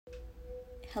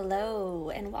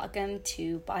Hello, and welcome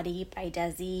to Body by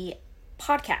Desi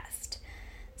podcast.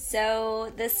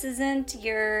 So, this isn't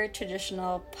your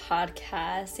traditional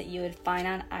podcast that you would find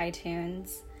on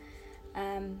iTunes.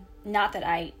 Not that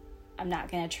I'm not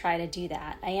going to try to do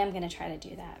that. I am going to try to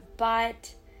do that,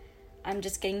 but I'm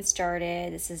just getting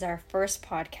started. This is our first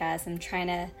podcast. I'm trying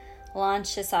to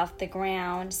launch this off the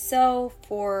ground. So,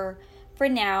 for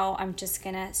now, I'm just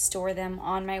going to store them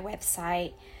on my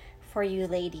website for you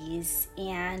ladies,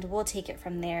 and we'll take it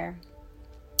from there.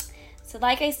 So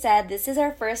like I said, this is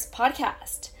our first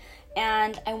podcast,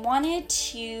 and I wanted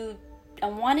to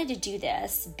do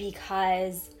this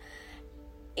because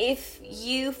if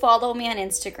you follow me on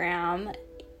Instagram,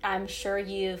 I'm sure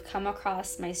you've come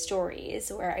across my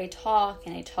stories where I talk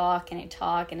and I talk and I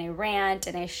talk and I rant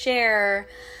and I share.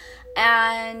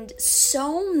 And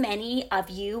so many of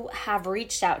you have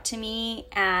reached out to me,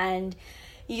 and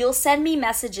you'll send me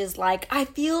messages like, I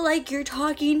feel like you're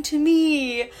talking to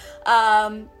me.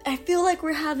 I feel like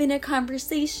we're having a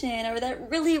conversation, or that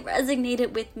really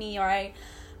resonated with me, or I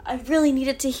really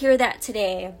needed to hear that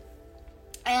today.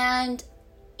 And,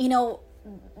 the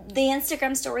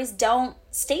Instagram stories don't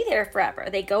stay there forever.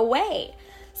 They go away.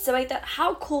 So I thought,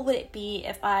 how cool would it be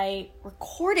if I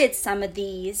recorded some of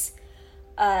these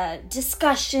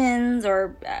discussions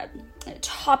or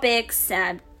topics,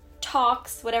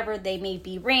 talks, whatever they may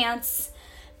be, rants,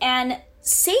 and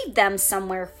save them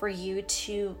somewhere for you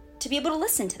to be able to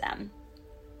listen to them.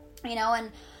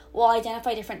 And we'll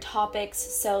identify different topics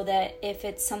so that if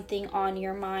it's something on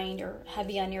your mind or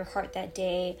heavy on your heart that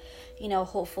day,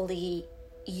 hopefully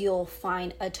you'll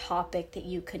find a topic that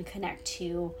you can connect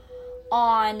to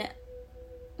on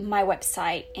my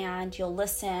website, and you'll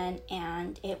listen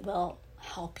and it will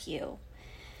help you.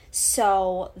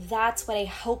 So that's what I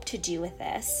hope to do with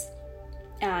this.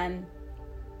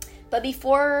 But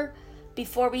before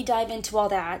we dive into all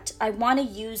that, I want to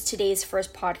use today's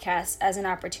first podcast as an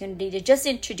opportunity to just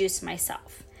introduce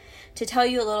myself, to tell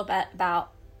you a little bit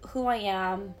about who I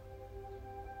am,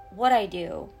 what I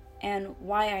do, and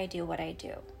why I do what I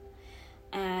do.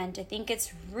 And I think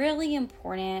it's really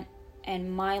important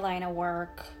in my line of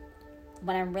work,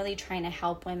 when I'm really trying to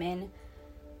help women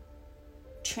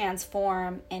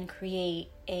transform and create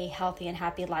a healthy and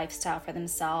happy lifestyle for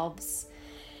themselves.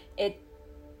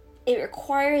 It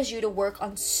requires you to work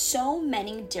on so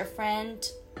many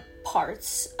different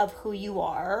parts of who you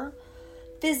are,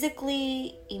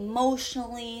 physically,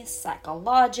 emotionally,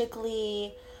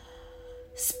 psychologically,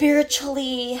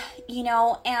 spiritually,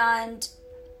 and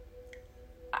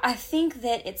I think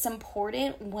that it's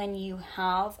important when you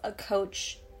have a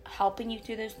coach helping you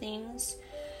through those things,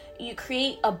 you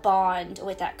create a bond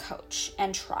with that coach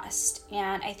and trust.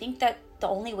 And I think that the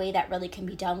only way that really can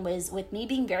be done was with me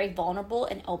being very vulnerable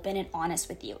and open and honest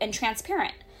with you and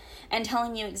transparent, and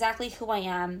telling you exactly who I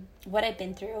am, what I've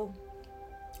been through,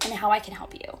 and how I can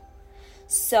help you.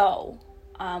 So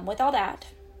with all that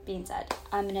being said,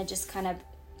 I'm going to just kind of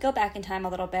go back in time a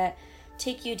little bit,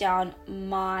 take you down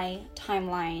my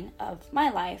timeline of my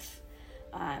life.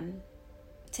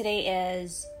 Today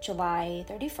is July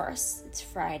 31st. It's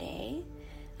Friday.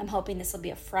 I'm hoping this will be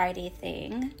a Friday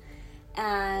thing.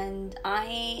 And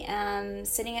I am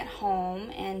sitting at home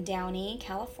in Downey,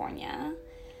 California.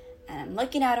 And I'm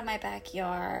looking out of my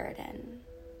backyard, and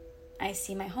I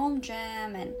see my home gym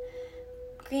and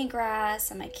green grass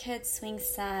and my kids' swing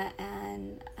set.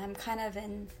 And I'm kind of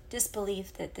in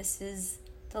disbelief that this is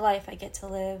the life I get to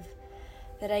live,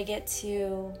 that I get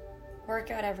to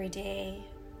work out every day,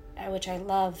 which I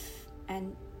love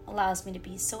and allows me to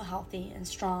be so healthy and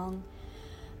strong.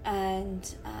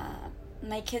 And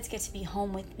my kids get to be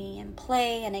home with me and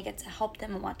play, and I get to help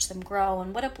them and watch them grow.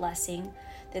 And what a blessing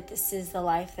that this is the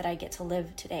life that I get to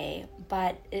live today.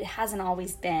 But it hasn't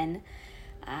always been.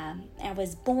 I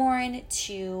was born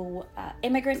to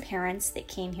immigrant parents that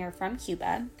came here from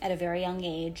Cuba at a very young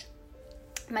age.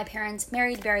 My parents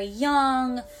married very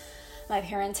young. My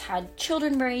parents had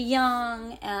children very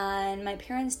young, and my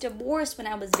parents divorced when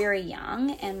I was very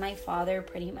young, and my father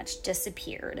pretty much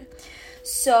disappeared.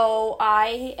 So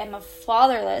I am a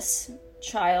fatherless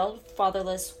child,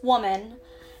 fatherless woman,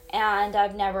 and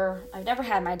I've never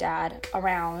had my dad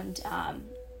around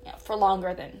for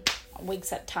longer than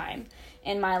weeks at a time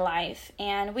in my life,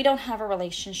 and we don't have a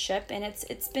relationship, and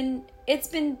it's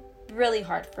been really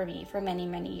hard for me for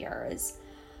many years.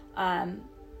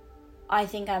 I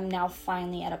think I'm now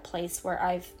finally at a place where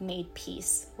I've made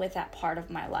peace with that part of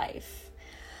my life.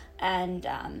 And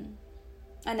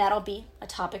that'll be a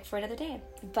topic for another day.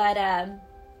 But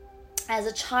as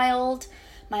a child,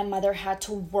 My mother had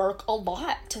to work a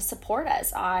lot to support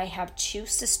us. I have two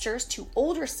sisters, two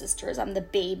older sisters. I'm the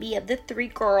baby of the three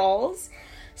girls.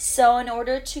 So in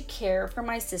order to care for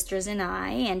my sisters and I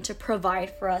and to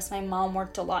provide for us, my mom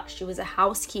worked a lot. She was a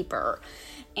housekeeper.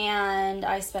 And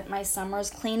I spent my summers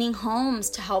cleaning homes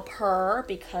to help her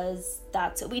because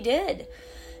that's what we did.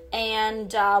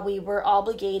 And we were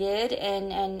obligated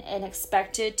and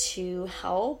expected to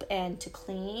help and to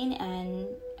clean,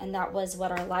 and that was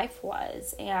what our life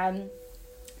was. And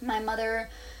my mother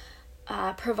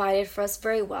provided for us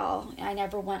very well. I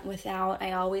never went without.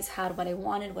 I always had what I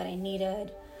wanted, what I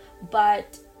needed.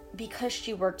 But because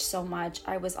she worked so much,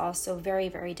 I was also very,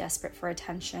 very desperate for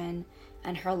attention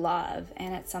and her love.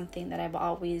 And it's something that I've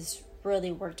always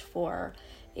really worked for.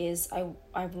 Is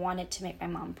I wanted to make my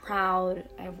mom proud.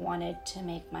 I wanted to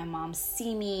make my mom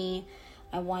see me.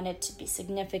 I wanted to be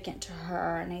significant to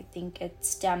her, and I think it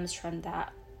stems from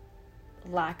that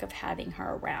lack of having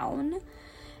her around.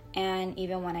 And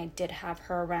even when I did have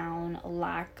her around, a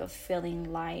lack of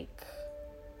feeling like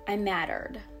I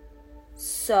mattered.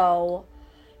 So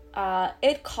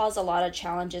it caused a lot of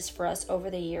challenges for us over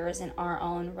the years in our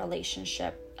own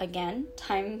relationship. Again,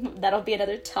 that'll be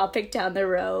another topic down the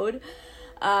road.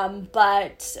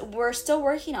 But we're still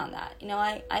working on that. You know,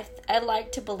 I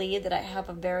like to believe that I have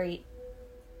a very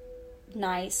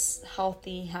nice,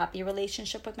 healthy, happy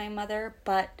relationship with my mother,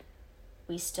 but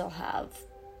we still have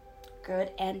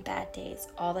good and bad days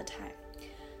all the time.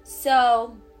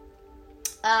 So,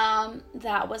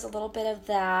 that was a little bit of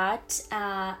that.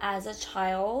 As a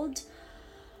child,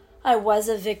 I was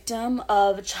a victim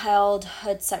of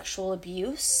childhood sexual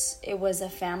abuse. It was a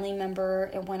family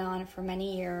member. It went on for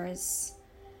many years.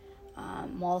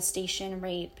 Molestation,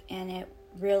 rape, and it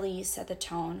really set the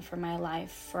tone for my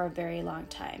life for a very long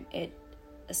time. It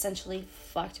essentially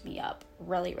fucked me up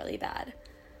really, really bad.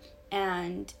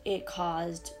 And it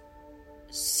caused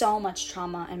so much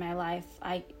trauma in my life.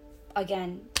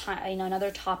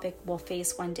 Another topic we'll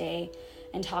face one day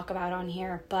and talk about on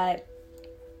here, but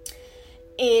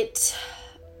it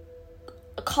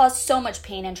caused so much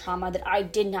pain and trauma that I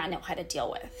did not know how to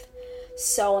deal with.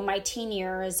 So in my teen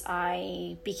years,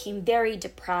 I became very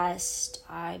depressed.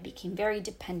 I became very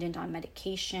dependent on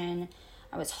medication.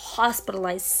 I was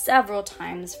hospitalized several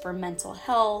times for mental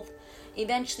health.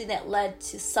 Eventually that led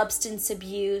to substance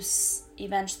abuse.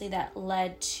 Eventually that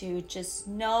led to just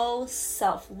no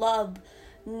self-love,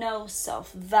 no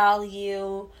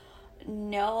self-value,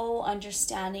 no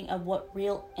understanding of what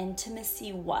real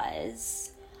intimacy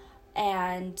was,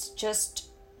 and just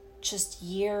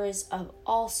years of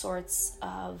all sorts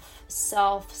of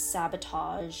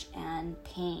self-sabotage and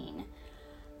pain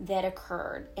that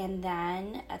occurred. And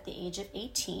then at the age of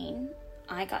 18,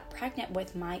 I got pregnant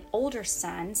with my older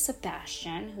son,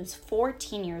 Sebastian, who's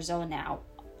 14 years old now.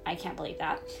 I can't believe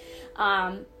that.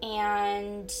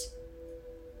 And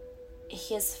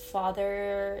his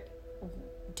father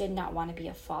did not want to be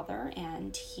a father,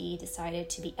 and he decided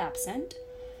to be absent.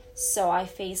 So I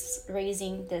faced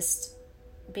raising this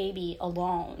baby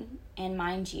alone. And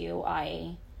mind you,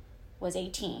 I was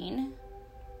 18,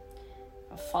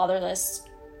 a fatherless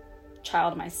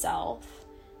child myself,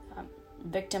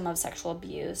 victim of sexual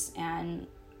abuse, and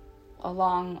a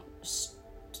long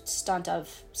stunt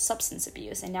of substance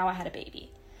abuse, and now I had a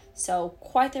baby. So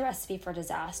quite the recipe for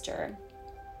disaster.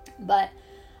 But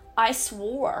I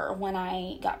swore when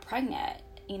I got pregnant,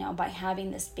 by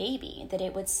having this baby, that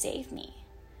it would save me,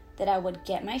 that I would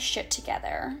get my shit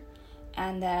together,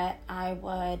 and that I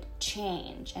would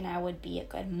change, and I would be a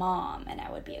good mom, and I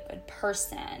would be a good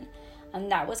person, and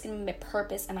that was going to be my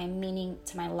purpose and my meaning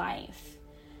to my life.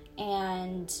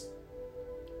 And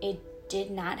it did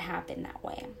not happen that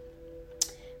way.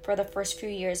 For the first few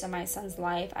years of my son's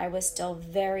life, I was still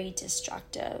very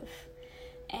destructive.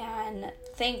 And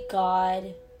thank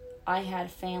God I had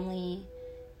family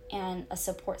and a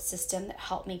support system that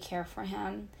helped me care for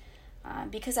him,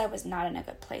 because I was not in a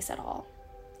good place at all.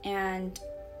 And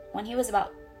when he was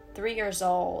about 3 years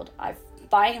old, I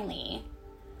finally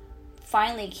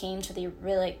came to the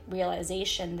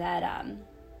realization that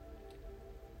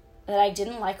I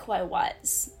didn't like who I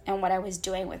was and what I was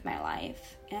doing with my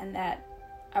life, and that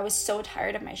I was so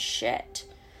tired of my shit.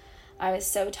 I was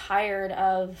so tired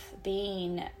of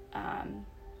being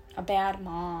a bad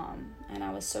mom, and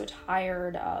I was so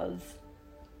tired of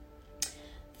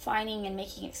finding and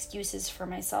making excuses for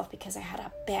myself because I had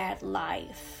a bad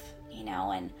life,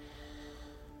 and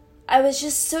I was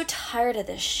just so tired of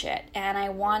this shit, and I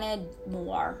wanted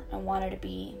more. I wanted to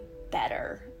be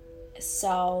better.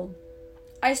 So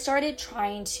I started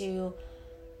trying to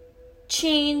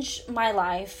change my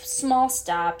life, small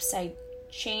steps. I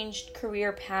changed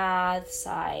career paths.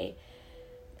 I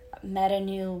met a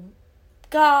new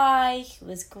guy who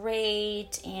was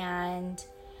great, and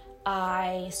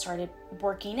I started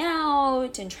working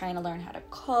out and trying to learn how to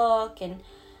cook, and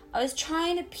I was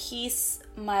trying to piece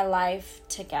my life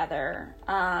together.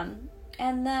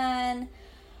 And then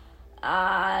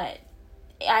I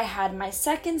had my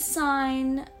second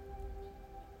son.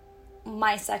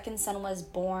 My second son was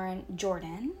born,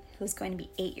 Jordan, who's going to be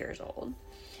 8 years old.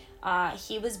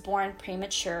 He was born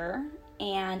premature,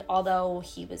 and although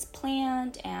he was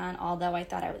planned, and although I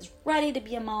thought I was ready to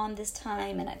be a mom this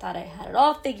time, and I thought I had it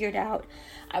all figured out,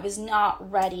 I was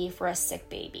not ready for a sick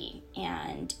baby.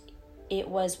 And it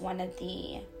was one of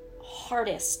the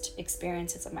hardest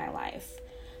experiences of my life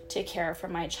to care for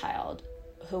my child,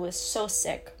 who was so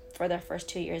sick for the first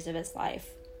 2 years of his life.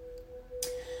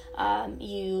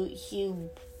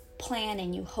 You plan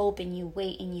and you hope and you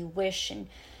wait and you wish, and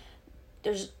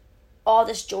there's all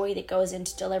this joy that goes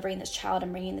into delivering this child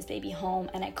and bringing this baby home,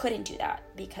 and I couldn't do that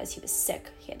because he was sick.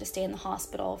 He had to stay in the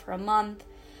hospital for a month,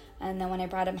 and then when I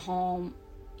brought him home,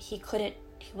 he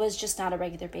was just not a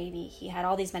regular baby. He had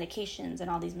all these medications and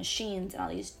all these machines and all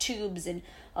these tubes and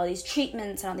all these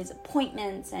treatments and all these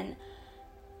appointments, and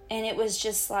it was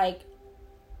just like,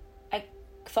 I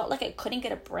felt like I couldn't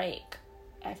get a break.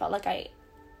 I felt like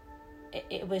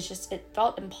it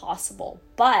felt impossible,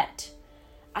 but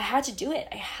I had to do it.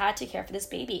 I had to care for this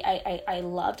baby. I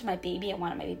loved my baby. I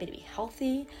wanted my baby to be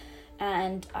healthy,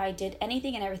 and I did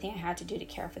anything and everything I had to do to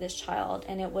care for this child,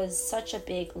 and it was such a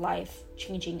big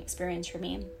life-changing experience for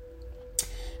me.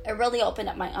 It really opened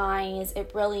up my eyes.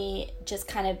 It really just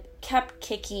kind of kept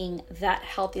kicking that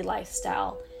healthy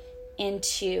lifestyle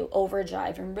into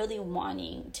overdrive and really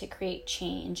wanting to create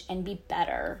change and be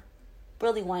better.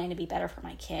 Really wanting to be better for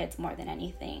my kids more than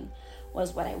anything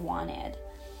was what I wanted.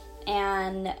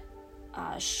 And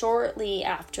shortly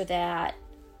after that,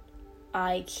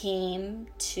 I came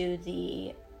to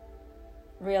the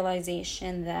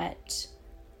realization that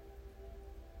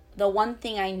the one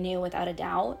thing I knew without a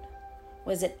doubt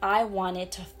was that I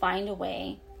wanted to find a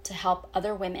way to help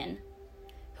other women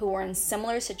who were in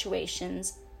similar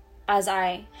situations as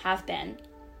I have been.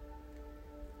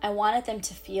 I wanted them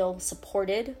to feel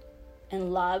supported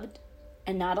and loved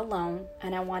and not alone,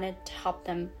 and I wanted to help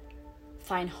them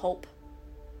find hope.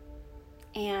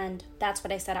 And that's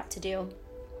what I set out to do.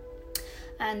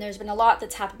 And there's been a lot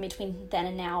that's happened between then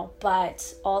and now,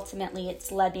 but ultimately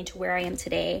it's led me to where I am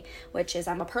today, which is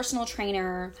I'm a personal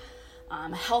trainer,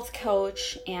 I'm a health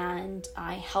coach, and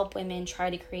I help women try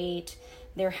to create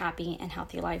their happy and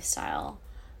healthy lifestyle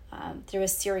through a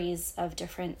series of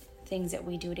different things that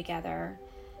we do together,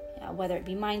 whether it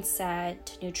be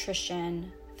mindset,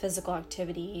 nutrition, physical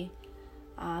activity.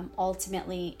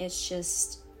 Ultimately, it's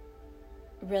just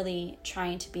really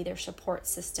trying to be their support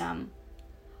system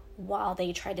while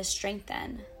they try to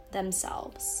strengthen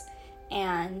themselves.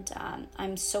 And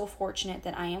I'm so fortunate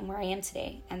that I am where I am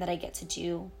today, and that I get to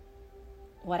do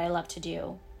what I love to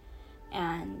do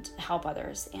and help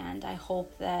others. And I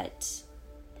hope that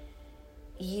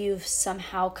you've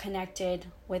somehow connected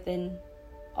within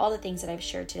all the things that I've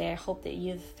shared today. I hope that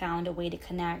you've found a way to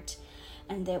connect,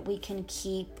 and that we can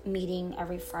keep meeting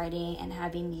every Friday and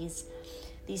having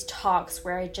these talks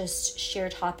where I just share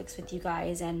topics with you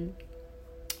guys, and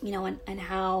and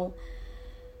how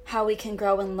we can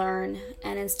grow and learn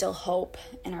and instill hope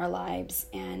in our lives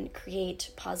and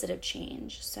create positive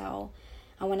change. So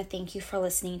I want to thank you for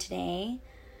listening today,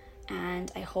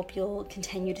 and I hope you'll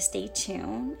continue to stay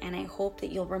tuned, and I hope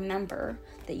that you'll remember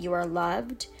that you are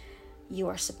loved, you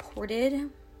are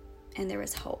supported, and there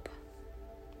is hope.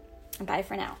 Bye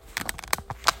for now.